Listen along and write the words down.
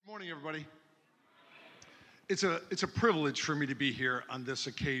Morning, everybody. It's a privilege for me to be here on this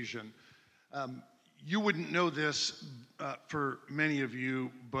occasion. You wouldn't know this for many of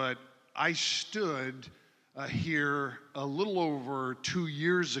you, but I stood here a little over 2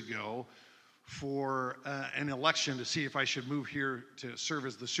 years ago for an election to see if I should move here to serve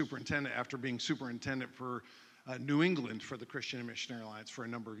as the superintendent after being superintendent for New England for the Christian and Missionary Alliance for a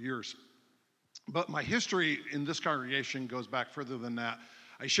number of years. But my history in this congregation goes back further than that.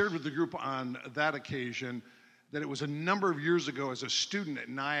 I shared with the group on that occasion that it was a number of years ago as a student at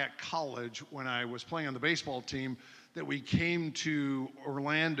Nyack College when I was playing on the baseball team that we came to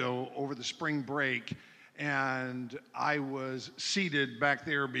Orlando over the spring break, and I was seated back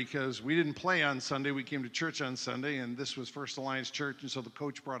there because we didn't play on Sunday. We came to church on Sunday, and this was First Alliance Church, and so the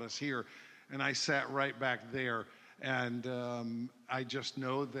coach brought us here, and I sat right back there. And I just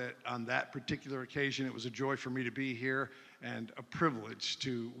know that on that particular occasion, it was a joy for me to be here and a privilege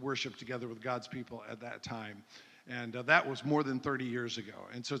to worship together with God's people at that time. And that was more than 30 years ago.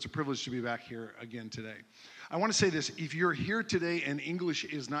 And so it's a privilege to be back here again today. I want to say this. If you're here today and English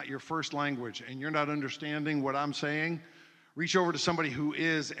is not your first language and you're not understanding what I'm saying, reach over to somebody who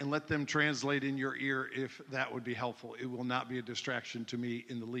is and let them translate in your ear if that would be helpful. It will not be a distraction to me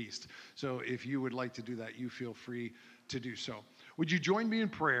in the least. So if you would like to do that, you feel free to do so. Would you join me in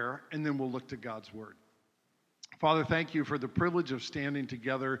prayer, and then we'll look to God's word. Father, thank you for the privilege of standing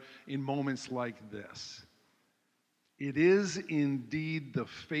together in moments like this. It is indeed the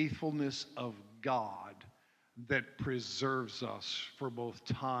faithfulness of God that preserves us for both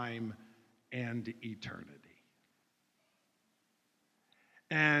time and eternity.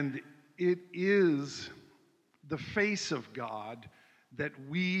 And it is the face of God that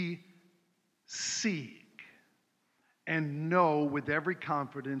we seek and know with every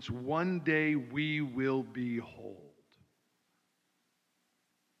confidence one day we will behold.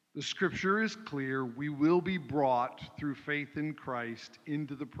 The scripture is clear. We will be brought through faith in Christ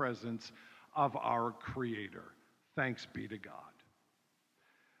into the presence of our Creator. Thanks be to God.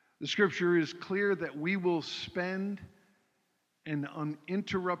 The scripture is clear that we will spend an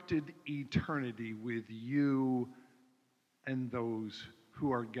uninterrupted eternity with you and those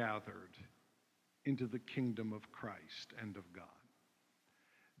who are gathered into the kingdom of Christ and of God.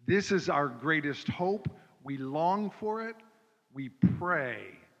 This is our greatest hope. We long for it. We pray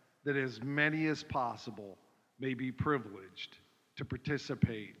that as many as possible may be privileged to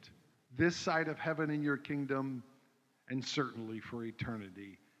participate this side of heaven in your kingdom, and certainly for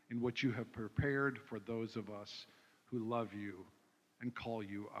eternity in what you have prepared for those of us who love you and call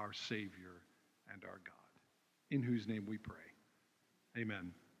you our Savior and our God, in whose name we pray.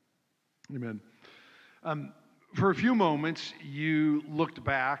 Amen. Amen. For a few moments, you looked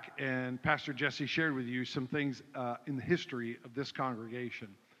back, and Pastor Jesse shared with you some things in the history of this congregation.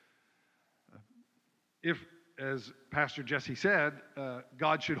 If, as Pastor Jesse said,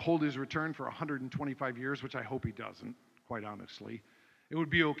 God should hold his return for 125 years, which I hope he doesn't, quite honestly, it would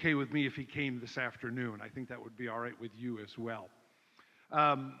be okay with me if he came this afternoon. I think that would be all right with you as well.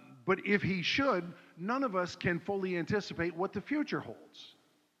 But if he should, none of us can fully anticipate what the future holds.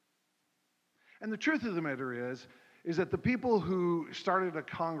 And the truth of the matter is that the people who started a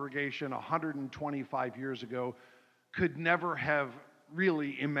congregation 125 years ago could never have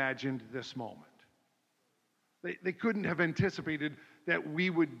really imagined this moment. They couldn't have anticipated that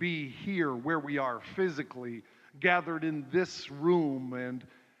we would be here where we are physically, gathered in this room and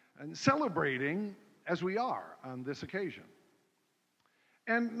celebrating as we are on this occasion.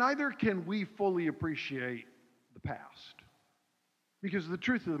 And neither can we fully appreciate the past. Because the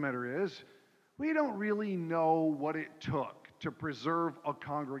truth of the matter is, we don't really know what it took to preserve a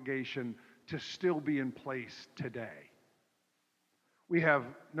congregation to still be in place today. We have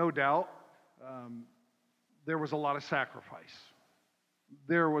no doubt there was a lot of sacrifice.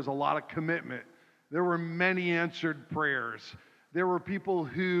 There was a lot of commitment. There were many answered prayers. There were people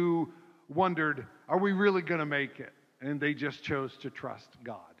who wondered, are we really going to make it? And they just chose to trust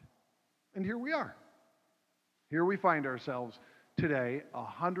God. And here we are. Here we find ourselves today,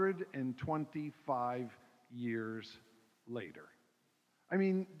 125 years later. I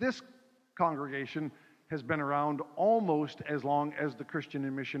mean, this congregation has been around almost as long as the Christian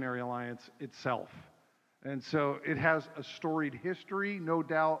and Missionary Alliance itself. And so it has a storied history, no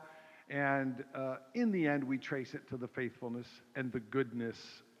doubt, and in the end, we trace it to the faithfulness and the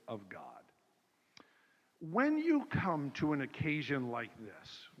goodness of God. When you come to an occasion like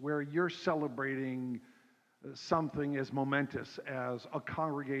this, where you're celebrating something as momentous as a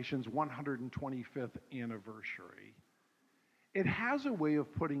congregation's 125th anniversary, it has a way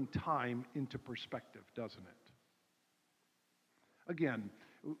of putting time into perspective, doesn't it? Again,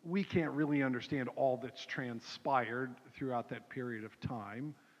 We can't really understand all that's transpired throughout that period of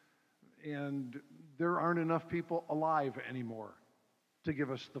time, and there aren't enough people alive anymore to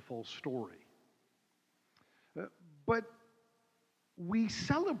give us the full story. But we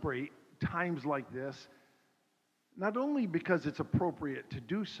celebrate times like this not only because it's appropriate to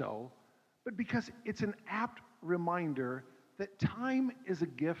do so, but because it's an apt reminder that time is a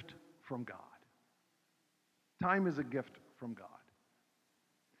gift from God. Time is a gift from God.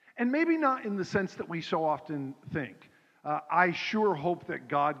 And maybe not in the sense that we so often think. I sure hope that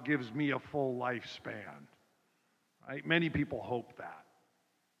God gives me a full lifespan. Right? Many people hope that.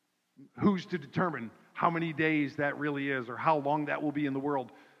 Who's to determine how many days that really is or how long that will be in the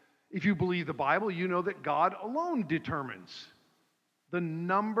world? If you believe the Bible, you know that God alone determines the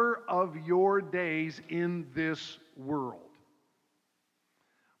number of your days in this world.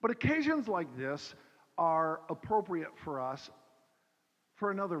 But occasions like this are appropriate for us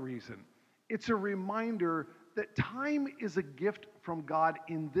for another reason. It's a reminder that time is a gift from God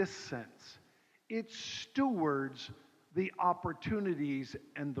in this sense. It stewards the opportunities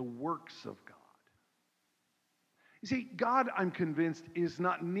and the works of God. You see, God, I'm convinced, is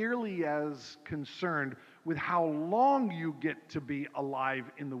not nearly as concerned with how long you get to be alive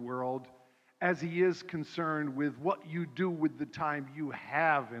in the world as he is concerned with what you do with the time you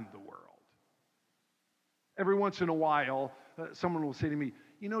have in the world. Every once in a while, someone will say to me,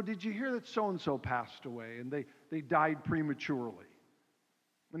 you know, did you hear that so-and-so passed away and they died prematurely?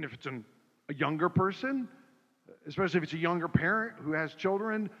 And if it's a younger person, especially if it's a younger parent who has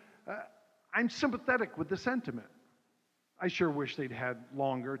children, I'm sympathetic with the sentiment. I sure wish they'd had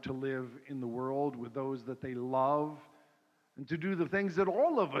longer to live in the world with those that they love and to do the things that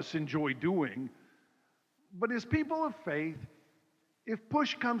all of us enjoy doing. But as people of faith, if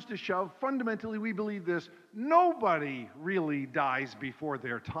push comes to shove, fundamentally we believe this: nobody really dies before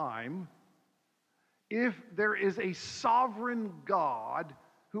their time. If there is a sovereign God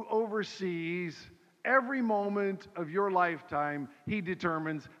who oversees every moment of your lifetime, he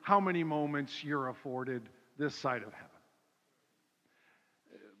determines how many moments you're afforded this side of heaven.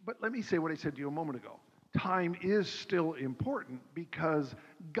 But let me say what I said to you a moment ago. Time is still important because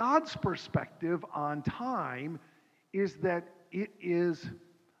God's perspective on time is that it is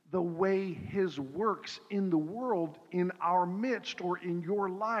the way his works in the world, in our midst, or in your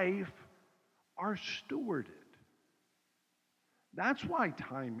life are stewarded. That's why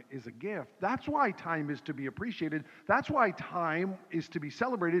time is a gift. That's why time is to be appreciated. That's why time is to be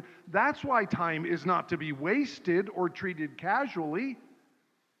celebrated. That's why time is not to be wasted or treated casually.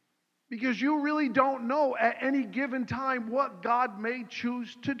 Because you really don't know at any given time what God may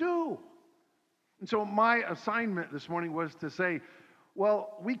choose to do. And so my assignment this morning was to say,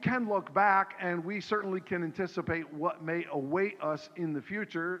 well, we can look back and we certainly can anticipate what may await us in the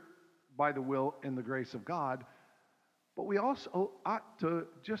future by the will and the grace of God. But we also ought to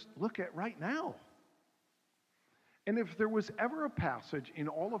just look at right now. And if there was ever a passage in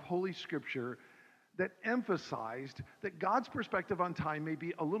all of Holy Scripture that emphasized that God's perspective on time may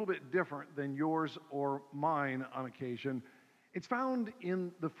be a little bit different than yours or mine on occasion, it's found in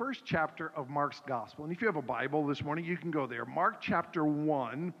the first chapter of Mark's Gospel. And if you have a Bible this morning, you can go there. Mark chapter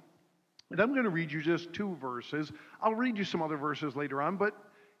 1. And I'm going to read you just 2 verses. I'll read you some other verses later on, but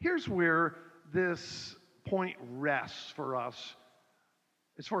here's where this point rests for us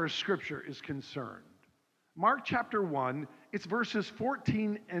as far as Scripture is concerned. Mark chapter 1, it's verses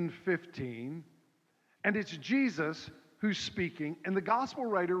 14 and 15. And it's Jesus who's speaking, and the gospel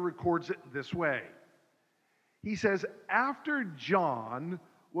writer records it this way. He says, after John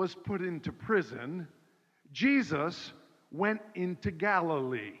was put into prison, Jesus went into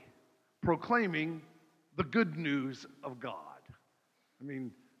Galilee, proclaiming the good news of God. I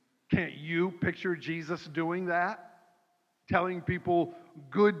mean, can't you picture Jesus doing that? Telling people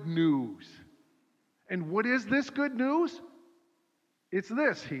good news. And what is this good news? It's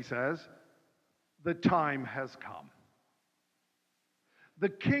this, he says. The time has come. The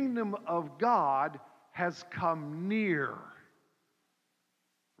kingdom of God has come near.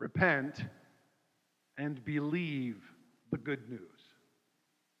 Repent and believe the good news.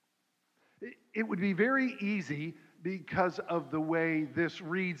 It would be very easy, because of the way this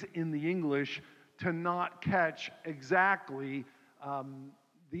reads in the English, to not catch exactly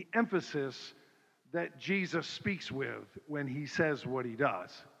the emphasis that Jesus speaks with when he says what he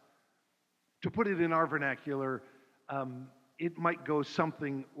does. To put it in our vernacular, it might go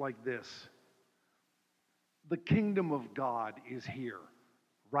something like this. The kingdom of God is here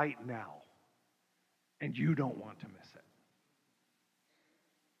right now, and you don't want to miss it.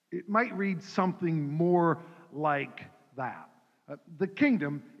 It might read something more like that. The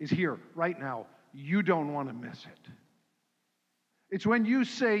kingdom is here right now. You don't want to miss it. It's when you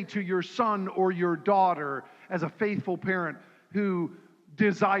say to your son or your daughter, as a faithful parent who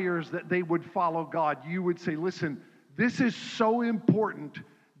desires that they would follow God, you would say, listen, this is so important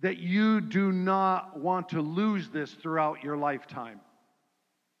that you do not want to lose this throughout your lifetime.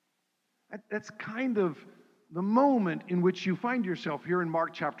 That's kind of the moment in which you find yourself here in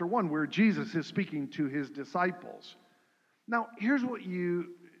Mark chapter 1, where Jesus is speaking to his disciples. Now, here's why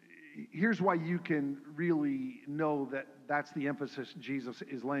you can really know that that's the emphasis Jesus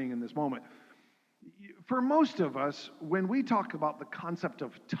is laying in this moment. For most of us, when we talk about the concept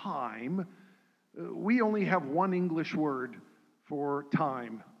of time, we only have one English word for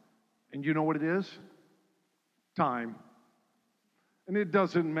time. And you know what it is? Time. And it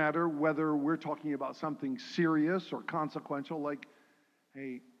doesn't matter whether we're talking about something serious or consequential, like,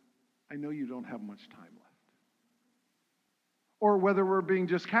 hey, I know you don't have much time left. Or whether we're being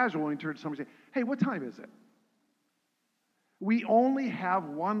just casual and turn to somebody and say, hey, what time is it? We only have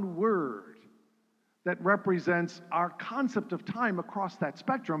one word that represents our concept of time across that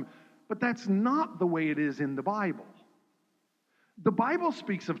spectrum, but that's not the way it is in the Bible. The Bible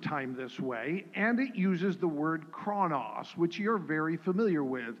speaks of time this way, and it uses the word chronos, which you're very familiar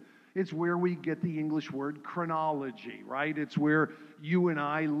with. It's where we get the English word chronology, right? It's where you and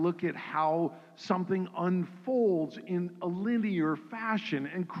I look at how something unfolds in a linear fashion.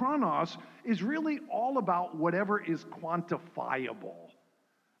 And chronos is really all about whatever is quantifiable,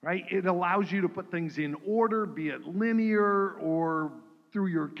 right? It allows you to put things in order, be it linear or through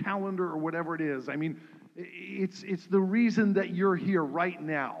your calendar or whatever it is. I mean, it's the reason that you're here right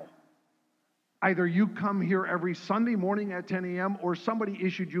now. Either you come here every Sunday morning at 10 a.m. or somebody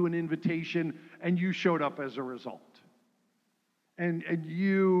issued you an invitation and you showed up as a result. And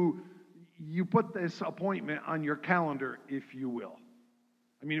you put this appointment on your calendar, if you will.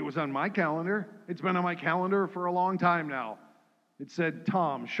 I mean, it was on my calendar. It's been on my calendar for a long time now. It said,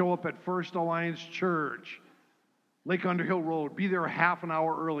 Tom, show up at First Alliance Church, Lake Underhill Road. Be there a half an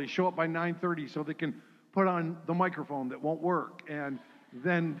hour early. Show up by 9:30 so they can put on the microphone that won't work. And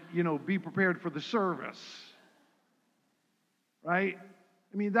then, be prepared for the service, right?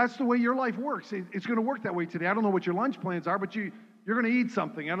 I mean, that's the way your life works. It's going to work that way today. I don't know what your lunch plans are, but you're going to eat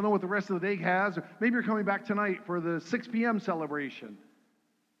something. I don't know what the rest of the day has. Maybe you're coming back tonight for the 6 p.m. celebration,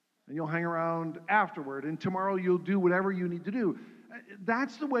 and you'll hang around afterward, and tomorrow you'll do whatever you need to do.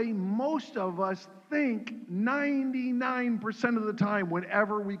 That's the way most of us think 99% of the time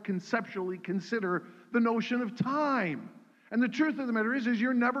whenever we conceptually consider the notion of time. And the truth of the matter is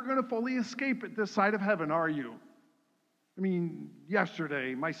you're never going to fully escape it this side of heaven, are you? I mean,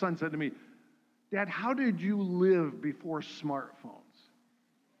 yesterday, my son said to me, Dad, how did you live before smartphones?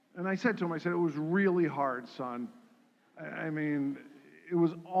 And I said to him, it was really hard, son. I mean, it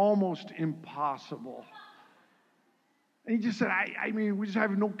was almost impossible. And he just said, we just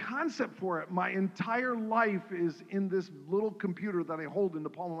have no concept for it. My entire life is in this little computer that I hold in the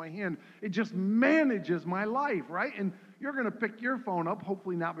palm of my hand. It just manages my life, right? And you're going to pick your phone up,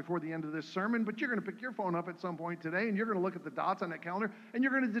 hopefully not before the end of this sermon, but you're going to pick your phone up at some point today, and you're going to look at the dots on that calendar, and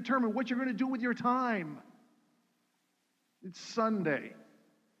you're going to determine what you're going to do with your time. It's Sunday,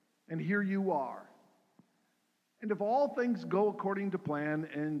 and here you are. And if all things go according to plan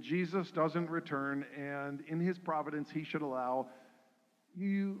and Jesus doesn't return, and in his providence he should allow,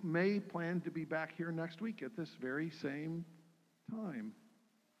 you may plan to be back here next week at this very same time.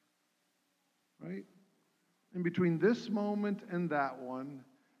 Right? In between this moment and that one,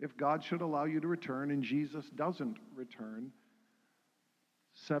 if God should allow you to return and Jesus doesn't return,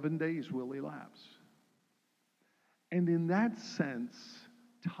 7 days will elapse. And in that sense,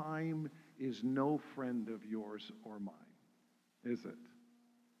 time is no friend of yours or mine, is it?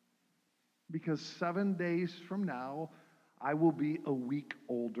 Because 7 days from now, I will be a week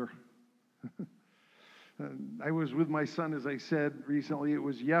older. I was with my son, as I said recently, it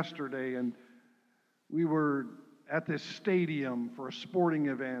was yesterday, and we were at this stadium for a sporting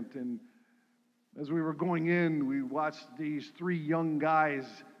event, and as we were going in, we watched these 3 young guys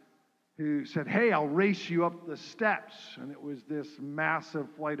who said, hey, I'll race you up the steps. And it was this massive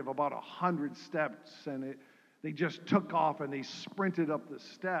flight of about 100 steps, and they just took off and they sprinted up the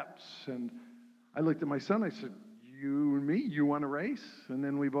steps. And I looked at my son, I said, you and me, you want to race? And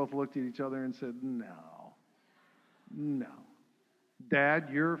then we both looked at each other and said, no. Dad,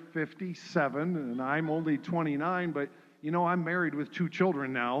 you're 57 and I'm only 29, but I'm married with 2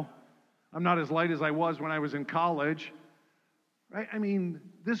 children now. I'm not as light as I was when I was in college. Right? I mean,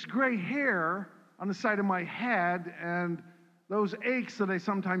 this gray hair on the side of my head and those aches that I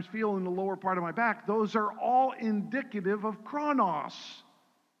sometimes feel in the lower part of my back, those are all indicative of chronos.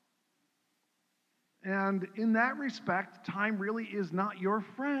 And in that respect, time really is not your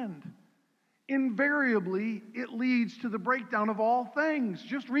friend. Invariably, it leads to the breakdown of all things.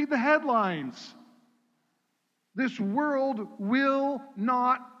 Just read the headlines. This world will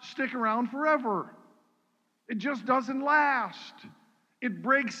not stick around forever. It just doesn't last. It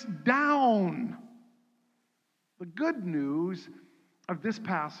breaks down. The good news of this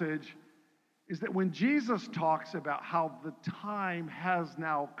passage is that when Jesus talks about how the time has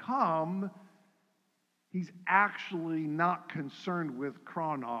now come, he's actually not concerned with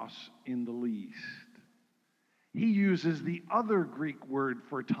chronos in the least. He uses the other Greek word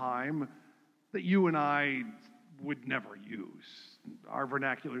for time that you and I would never use. Our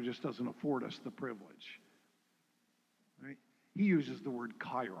vernacular just doesn't afford us the privilege. Right? He uses the word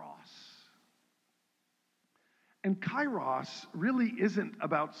kairos. And kairos really isn't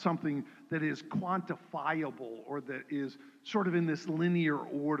about something that is quantifiable or that is sort of in this linear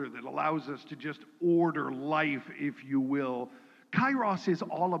order that allows us to just order life, if you will. Kairos is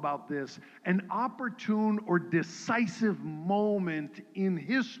all about this, an opportune or decisive moment in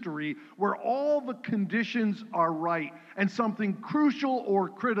history where all the conditions are right and something crucial or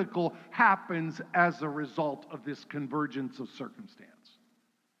critical happens as a result of this convergence of circumstance.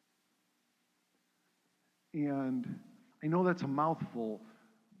 And I know that's a mouthful,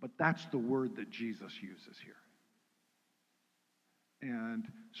 but that's the word that Jesus uses here. And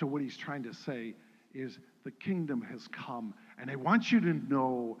so what he's trying to say is the kingdom has come. And I want you to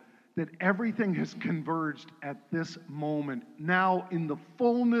know that everything has converged at this moment. Now, in the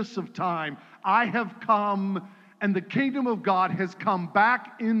fullness of time, I have come, and the kingdom of God has come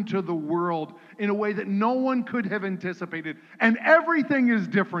back into the world in a way that no one could have anticipated. And everything is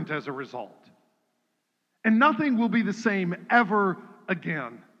different as a result. And nothing will be the same ever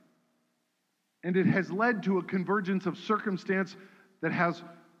again. And it has led to a convergence of circumstance that has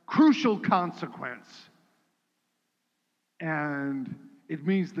crucial consequence. And it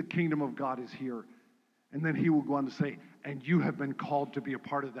means the kingdom of God is here. And then he will go on to say, and you have been called to be a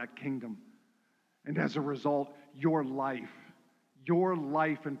part of that kingdom. And as a result, your life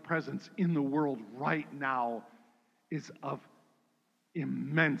and presence in the world right now is of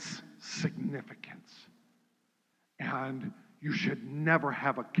immense significance. And you should never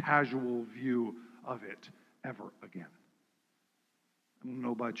have a casual view of it ever again. I don't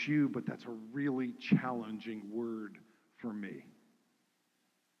know about you, but that's a really challenging word for me.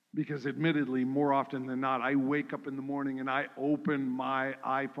 Because admittedly, more often than not, I wake up in the morning and I open my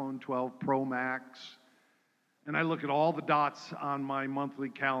iPhone 12 Pro Max and I look at all the dots on my monthly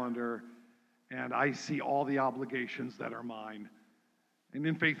calendar and I see all the obligations that are mine. And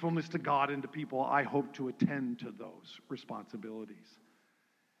in faithfulness to God and to people, I hope to attend to those responsibilities.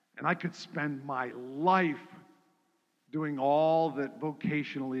 And I could spend my life doing all that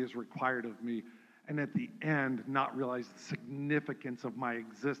vocationally is required of me, and at the end, not realize the significance of my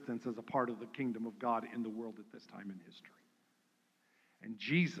existence as a part of the kingdom of God in the world at this time in history. And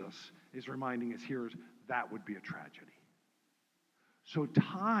Jesus is reminding us here that would be a tragedy. So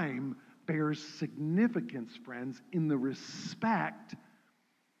time bears significance, friends, in the respect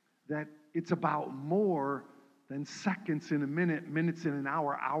that it's about more than seconds in a minute, minutes in an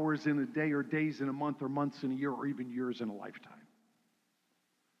hour, hours in a day, or days in a month, or months in a year, or even years in a lifetime.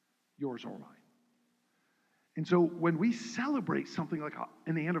 Yours or mine. And so when we celebrate something like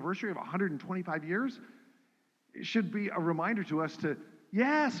an anniversary of 125 years, it should be a reminder to us to,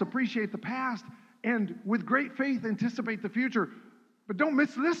 yes, appreciate the past, and with great faith anticipate the future, but don't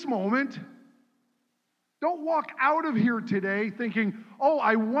miss this moment. Don't walk out of here today thinking, oh,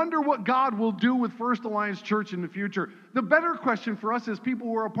 I wonder what God will do with First Alliance Church in the future. The better question for us as people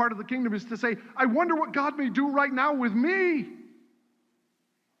who are a part of the kingdom is to say, I wonder what God may do right now with me.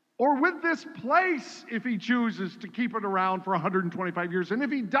 Or with this place, if he chooses to keep it around for 125 years. And if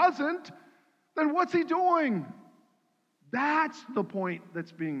he doesn't, then what's he doing? That's the point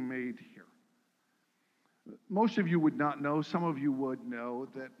that's being made here. Most of you would not know, some of you would know,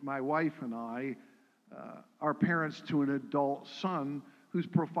 that my wife and I are parents to an adult son who's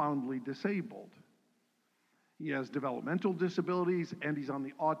profoundly disabled. He has developmental disabilities and he's on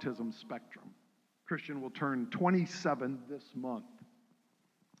the autism spectrum. Christian will turn 27 this month.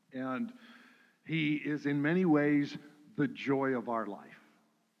 And he is in many ways the joy of our life.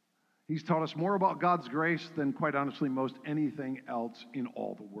 He's taught us more about God's grace than, quite honestly, most anything else in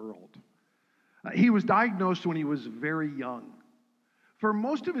all the world. He was diagnosed when he was very young. For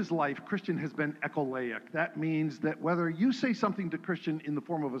most of his life, Christian has been echoleic. That means that whether you say something to Christian in the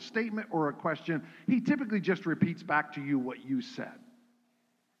form of a statement or a question, he typically just repeats back to you what you said,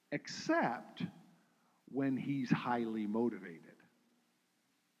 except when he's highly motivated.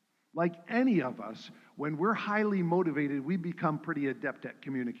 Like any of us, when we're highly motivated, we become pretty adept at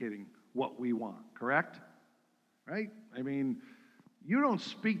communicating what we want, correct? Right? I mean, you don't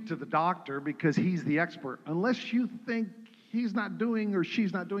speak to the doctor because he's the expert unless you think he's not doing or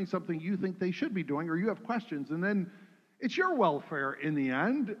she's not doing something you think they should be doing, or you have questions, and then it's your welfare in the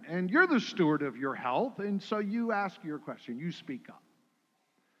end, and you're the steward of your health, and so you ask your question, you speak up.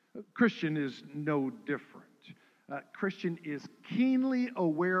 Christian is no different. Christian is keenly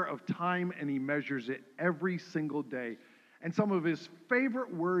aware of time, and he measures it every single day. And some of his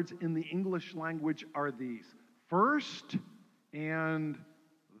favorite words in the English language are these: first and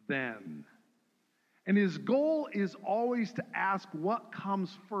then. And his goal is always to ask what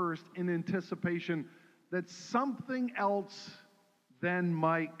comes first in anticipation that something else then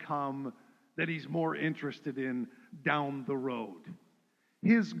might come that he's more interested in down the road.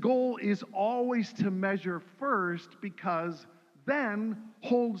 His goal is always to measure first because then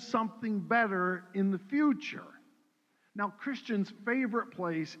holds something better in the future. Now, Christian's favorite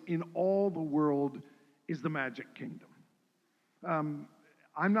place in all the world is the Magic Kingdom.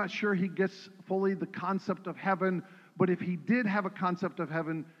 I'm not sure he gets fully the concept of heaven, but if he did have a concept of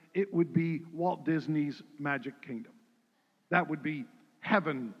heaven, it would be Walt Disney's Magic Kingdom. That would be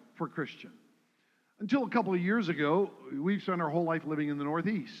heaven for Christian. Until a couple of years ago, we've spent our whole life living in the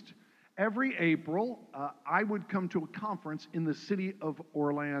Northeast. Every April, I would come to a conference in the city of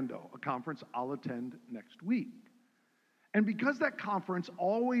Orlando, a conference I'll attend next week. And because that conference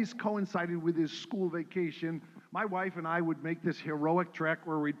always coincided with his school vacation, my wife and I would make this heroic trek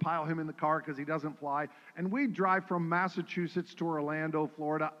where we'd pile him in the car because he doesn't fly, and we'd drive from Massachusetts to Orlando,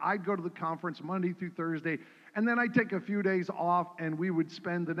 Florida. I'd go to the conference Monday through Thursday, and then I'd take a few days off, and we would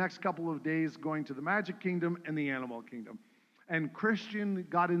spend the next couple of days going to the Magic Kingdom and the Animal Kingdom. And Christian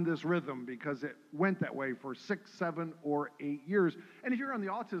got in this rhythm because it went that way for 6, 7, or 8 years. And if you're on the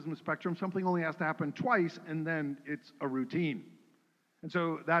autism spectrum, something only has to happen twice, and then it's a routine. And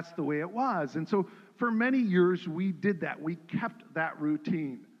so that's the way it was. And so for many years, we did that. We kept that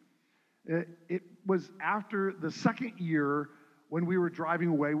routine. It was after the second year when we were driving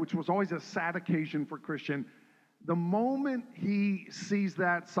away, which was always a sad occasion for Christian. The moment he sees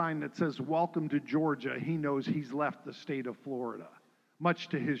that sign that says, "Welcome to Georgia," he knows he's left the state of Florida, much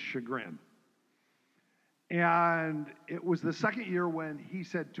to his chagrin. And it was the second year when he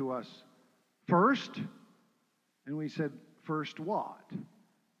said to us, "First?" And we said, "First what?"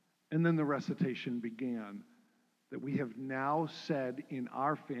 And then the recitation began that we have now said in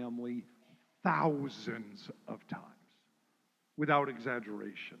our family thousands of times, without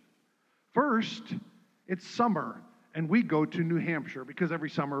exaggeration. First, it's summer, and we go to New Hampshire because every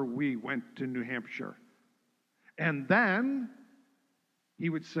summer we went to New Hampshire. And then he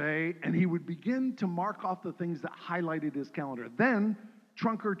would say, and he would begin to mark off the things that highlighted his calendar. Then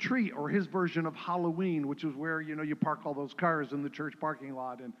trunk or treat, or his version of Halloween, which is where, you park all those cars in the church parking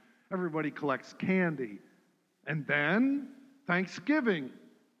lot and everybody collects candy. And then Thanksgiving.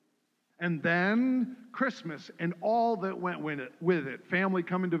 And then Christmas and all that went with it. Family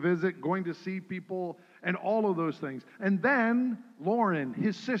coming to visit, going to see people, and all of those things. And then Lauren,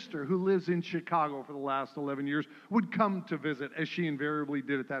 his sister, who lives in Chicago for the last 11 years, would come to visit, as she invariably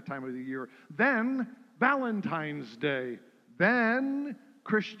did at that time of the year. Then Valentine's Day. Then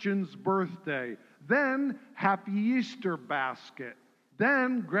Christian's birthday. Then Happy Easter basket.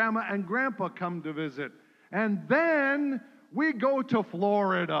 Then Grandma and Grandpa come to visit. And then we go to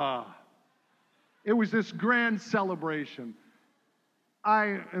Florida. It was this grand celebration.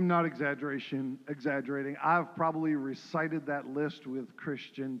 I am not exaggerating. I've probably recited that list with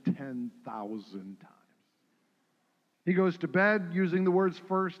Christian 10,000 times. He goes to bed using the words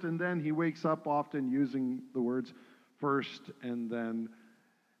first and then. He wakes up often using the words first and then.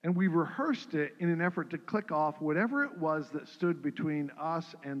 And we rehearsed it in an effort to click off whatever it was that stood between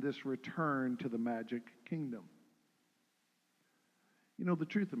us and this return to the Magic Kingdom. The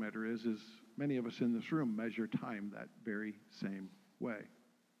truth of the matter is many of us in this room measure time that very same way.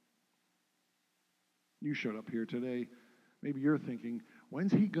 You showed up here today. Maybe you're thinking,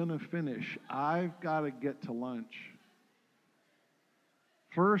 when's he going to finish? I've got to get to lunch.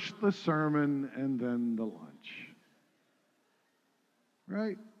 First the sermon and then the lunch.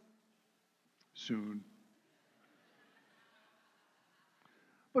 Right? Soon.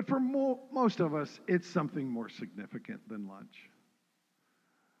 But for most of us, it's something more significant than lunch.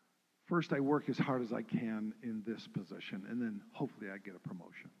 First, I work as hard as I can in this position, and then hopefully I get a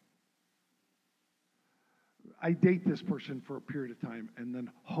promotion. I date this person for a period of time, and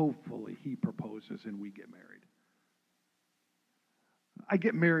then hopefully he proposes and we get married. I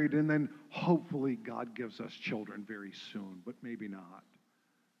get married, and then hopefully God gives us children very soon, but maybe not.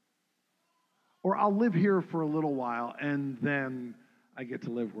 Or I'll live here for a little while, and then I get to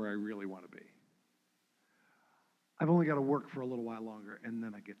live where I really want to be. I've only got to work for a little while longer, and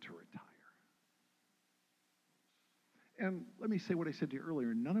then I get to retire. And let me say what I said to you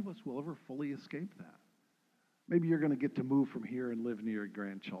earlier. None of us will ever fully escape that. Maybe you're going to get to move from here and live near your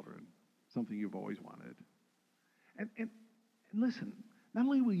grandchildren, something you've always wanted. And listen, not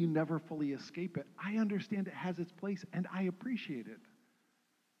only will you never fully escape it, I understand it has its place, and I appreciate it.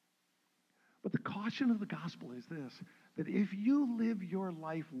 But the caution of the gospel is this, that if you live your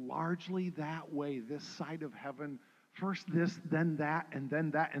life largely that way, this side of heaven, first this, then that, and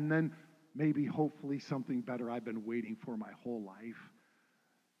then maybe hopefully something better I've been waiting for my whole life,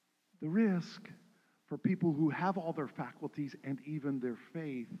 the risk for people who have all their faculties and even their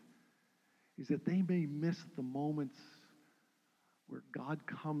faith is that they may miss the moments where God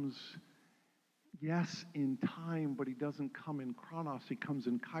comes, yes, in time, but he doesn't come in chronos, he comes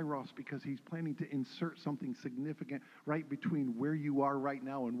in kairos, because he's planning to insert something significant right between where you are right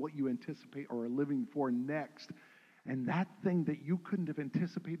now and what you anticipate or are living for next. And that thing that you couldn't have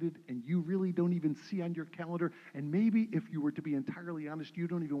anticipated and you really don't even see on your calendar, and maybe if you were to be entirely honest, you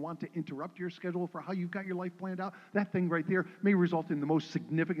don't even want to interrupt your schedule for how you've got your life planned out, that thing right there may result in the most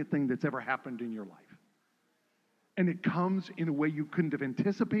significant thing that's ever happened in your life. And it comes in a way you couldn't have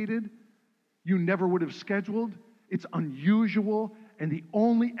anticipated, you never would have scheduled, it's unusual, and the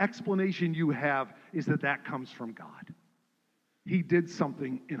only explanation you have is that that comes from God. He did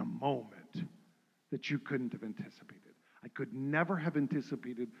something in a moment that you couldn't have anticipated. I could never have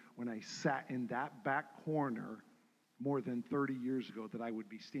anticipated when I sat in that back corner more than 30 years ago that I would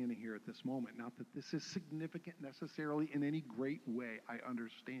be standing here at this moment. Not that this is significant necessarily in any great way, I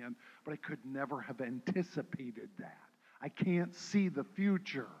understand, but I could never have anticipated that. I can't see the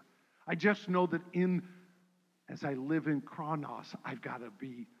future. I just know that as I live in chronos, I've got to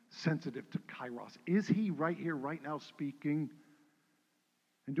be sensitive to kairos. Is he right here, right now speaking?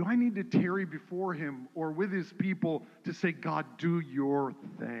 And do I need to tarry before him or with his people to say, God, do your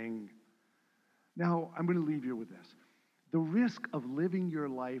thing? Now, I'm going to leave you with this. The risk of living your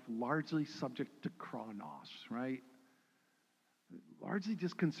life largely subject to chronos, right? Largely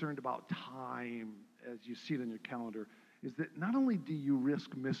just concerned about time as you see it on your calendar, is that not only do you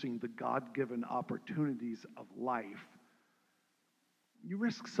risk missing the God-given opportunities of life, you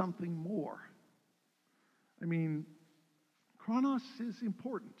risk something more. I mean, chronos is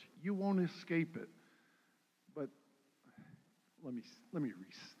important. You won't escape it. But let me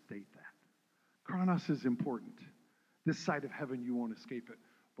restate that. Chronos is important. This side of heaven, you won't escape it.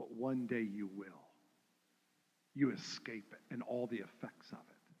 But one day you will. You escape it and all the effects of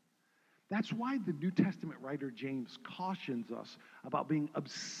it. That's why the New Testament writer James cautions us about being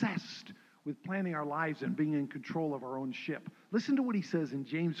obsessed with planning our lives and being in control of our own ship. Listen to what he says in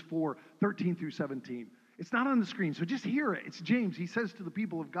James 4:13 through 17. It's not on the screen, so just hear it. It's James. He says to the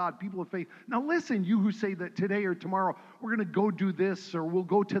people of God, people of faith, now listen, you who say that today or tomorrow we're going to go do this or we'll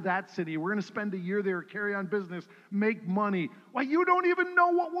go to that city. We're going to spend a year there, carry on business, make money. Why, you don't even know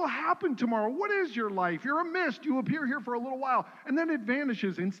what will happen tomorrow. What is your life? You're a mist. You appear here for a little while, and then it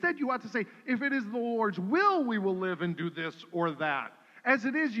vanishes. Instead, you ought to say, if it is the Lord's will, we will live and do this or that. As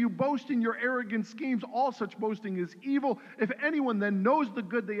it is, you boast in your arrogant schemes. All such boasting is evil. If anyone then knows the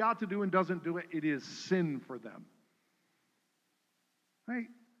good they ought to do and doesn't do it, it is sin for them. Right?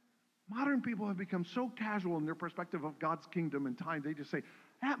 Modern people have become so casual in their perspective of God's kingdom and time, they just say,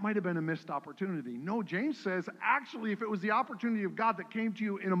 that might have been a missed opportunity. No, James says, actually, if it was the opportunity of God that came to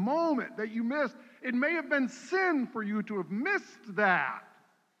you in a moment that you missed, it may have been sin for you to have missed that.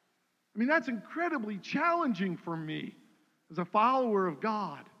 I mean, that's incredibly challenging for me as a follower of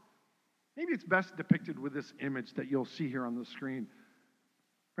God. Maybe it's best depicted with this image that you'll see here on the screen.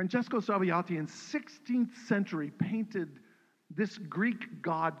 Francesco Salviati in 16th century painted this Greek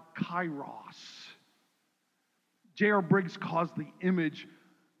god Kairos. J.R. Briggs calls the image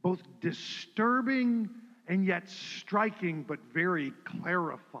both disturbing and yet striking, but very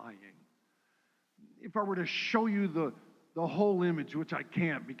clarifying. If I were to show you the whole image, which I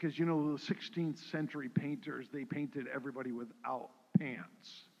can't, because you know the 16th century painters, they painted everybody without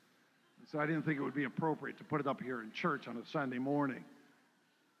pants. So I didn't think it would be appropriate to put it up here in church on a Sunday morning.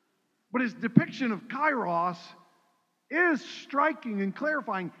 But his depiction of Kairos is striking and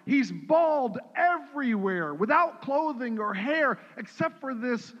clarifying. He's bald everywhere, without clothing or hair, except for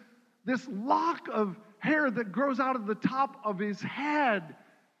this this lock of hair that grows out of the top of his head.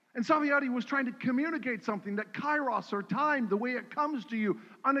 And Saviati was trying to communicate something, that kairos, or time, the way it comes to you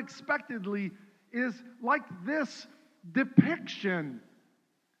unexpectedly, is like this depiction.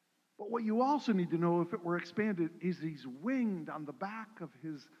 But what you also need to know, if it were expanded, is he's winged on the back of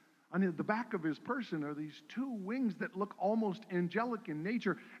his person are these two wings that look almost angelic in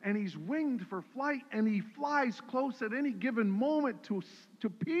nature, and he's winged for flight, and he flies close at any given moment to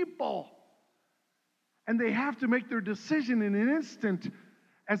people. And they have to make their decision in an instant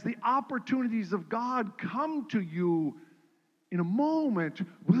as the opportunities of God come to you in a moment.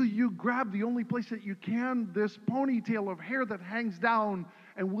 Will you grab the only place that you can, this ponytail of hair that hangs down,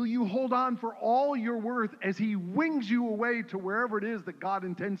 and will you hold on for all your worth as he wings you away to wherever it is that God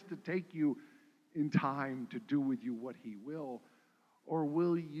intends to take you in time to do with you what he will? Or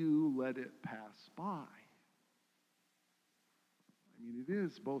will you let it pass by? I mean, it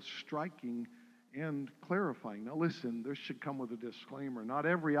is both striking and clarifying. Now listen, this should come with a disclaimer. Not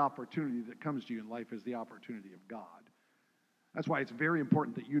every opportunity that comes to you in life is the opportunity of God. That's why it's very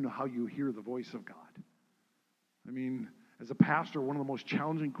important that you know how you hear the voice of God. I mean, as a pastor, one of the most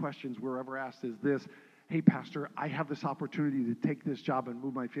challenging questions we're ever asked is this: hey, pastor, I have this opportunity to take this job and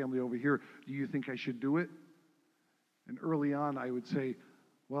move my family over here. Do you think I should do it? And early on, I would say,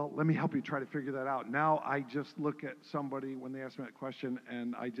 well, let me help you try to figure that out. Now I just look at somebody when they ask me that question,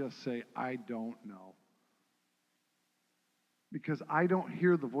 and I just say, I don't know. Because I don't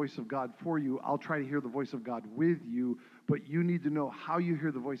hear the voice of God for you. I'll try to hear the voice of God with you, but you need to know how you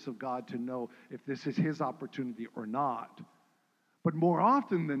hear the voice of God to know if this is his opportunity or not. But more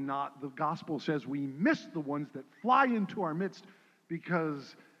often than not, the gospel says we miss the ones that fly into our midst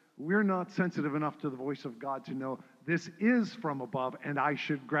because we're not sensitive enough to the voice of God to know this is from above and I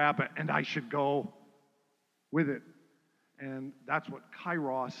should grab it and I should go with it. And that's what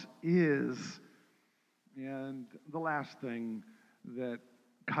kairos is. And the last thing that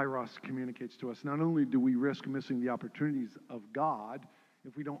kairos communicates to us, not only do we risk missing the opportunities of God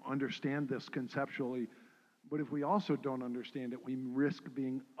if we don't understand this conceptually, but if we also don't understand it, we risk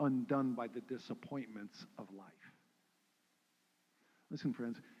being undone by the disappointments of life. Listen,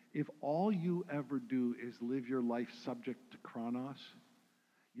 friends, if all you ever do is live your life subject to chronos,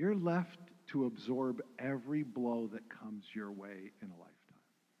 you're left to absorb every blow that comes your way in a lifetime.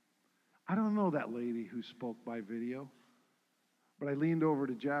 I don't know that lady who spoke by video, but I leaned over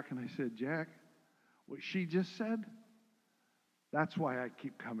to Jack and I said, Jack, what she just said, that's why I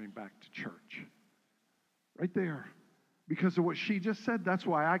keep coming back to church. Right there. Because of what she just said, that's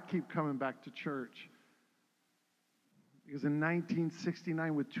why I keep coming back to church. Because in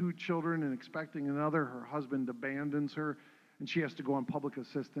 1969, with 2 children and expecting another, her husband abandons her, and she has to go on public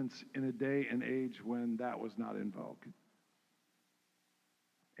assistance in a day and age when that was not in vogue.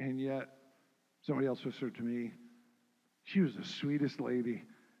 And yet, somebody else whispered to me, she was the sweetest lady.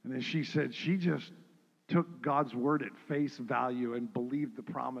 And as she said, she just took God's word at face value and believed the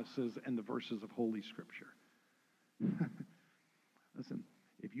promises and the verses of Holy Scripture. Listen,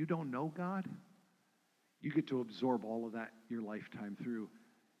 if you don't know God, you get to absorb all of that your lifetime through.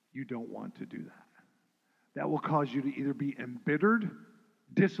 You don't want to do that. That will cause you to either be embittered,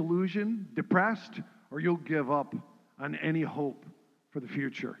 disillusioned, depressed, or you'll give up on any hope for the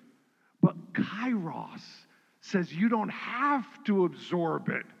future. But kairos says you don't have to absorb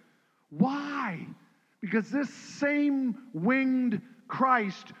it. Why? Because this same winged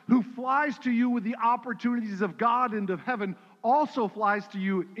Christ who flies to you with the opportunities of God and of heaven also flies to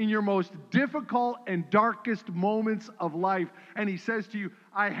you in your most difficult and darkest moments of life. And he says to you,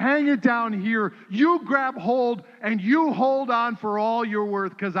 I hang it down here. You grab hold and you hold on for all you're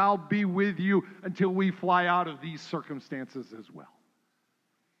worth, because I'll be with you until we fly out of these circumstances as well.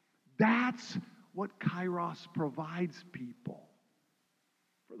 That's what kairos provides people.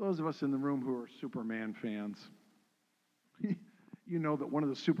 For those of us in the room who are Superman fans, you know that one of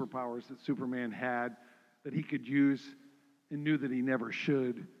the superpowers that Superman had that he could use and knew that he never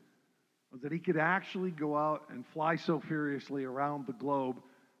should was that he could actually go out and fly so furiously around the globe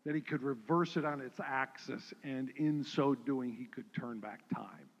that he could reverse it on its axis, and in so doing, he could turn back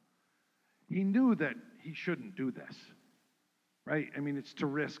time. He knew that he shouldn't do this, right? I mean, it's to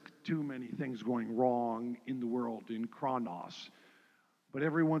risk too many things going wrong in the world, in chronos. But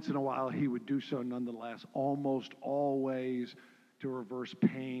every once in a while, he would do so nonetheless, almost always to reverse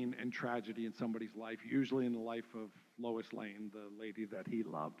pain and tragedy in somebody's life, usually in the life of Lois Lane, the lady that he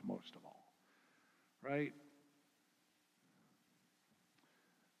loved most of all, right?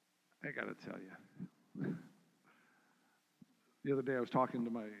 I got to tell you, the other day I was talking to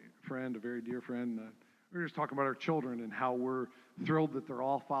my friend, a very dear friend. We were just talking about our children and how we're thrilled that they're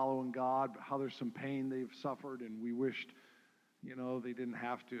all following God, but how there's some pain they've suffered, and we wished, they didn't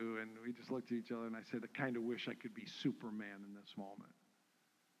have to. And we just looked at each other, and I said, I kind of wish I could be Superman in this moment.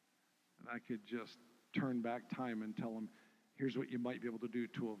 And I could just turn back time and tell them, here's what you might be able to do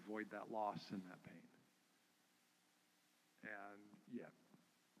to avoid that loss and that pain. And yet,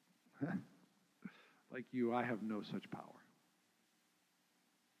 like you, I have no such power.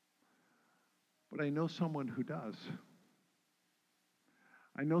 But I know someone who does.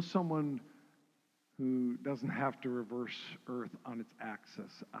 I know someone who doesn't have to reverse Earth on its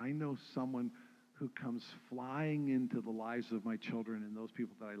axis. I know someone who comes flying into the lives of my children and those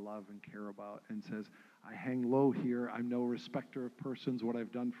people that I love and care about and says, I hang low here. I'm no respecter of persons. What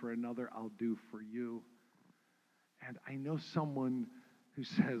I've done for another, I'll do for you. And I know someone who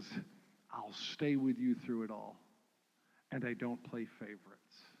says, I'll stay with you through it all. And I don't play favorites.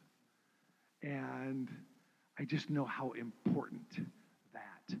 And I just know how important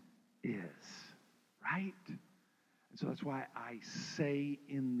that is, right? And so that's why I say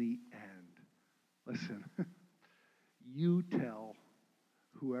in the end, listen, you tell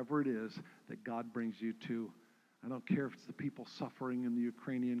whoever it is that God brings you to. I don't care if it's the people suffering in the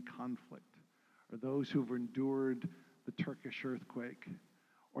Ukrainian conflict, or those who've endured the Turkish earthquake,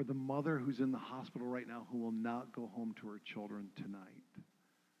 or the mother who's in the hospital right now who will not go home to her children tonight.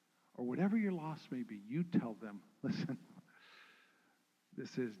 Or whatever your loss may be, you tell them, listen,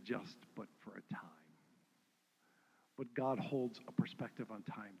 this is just but for a time. But God holds a perspective on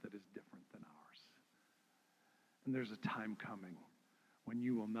time that is different than ours. And there's a time coming when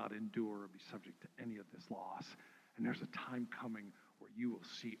you will not endure or be subject to any of this loss. And there's a time coming where you will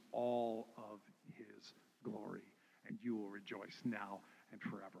see all of his glory, and you will rejoice now and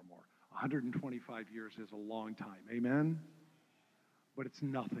forevermore. 125 years is a long time. Amen? But it's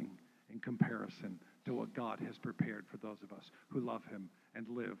nothing in comparison to what God has prepared for those of us who love him and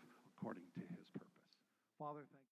live according to his purpose. Father, thank you.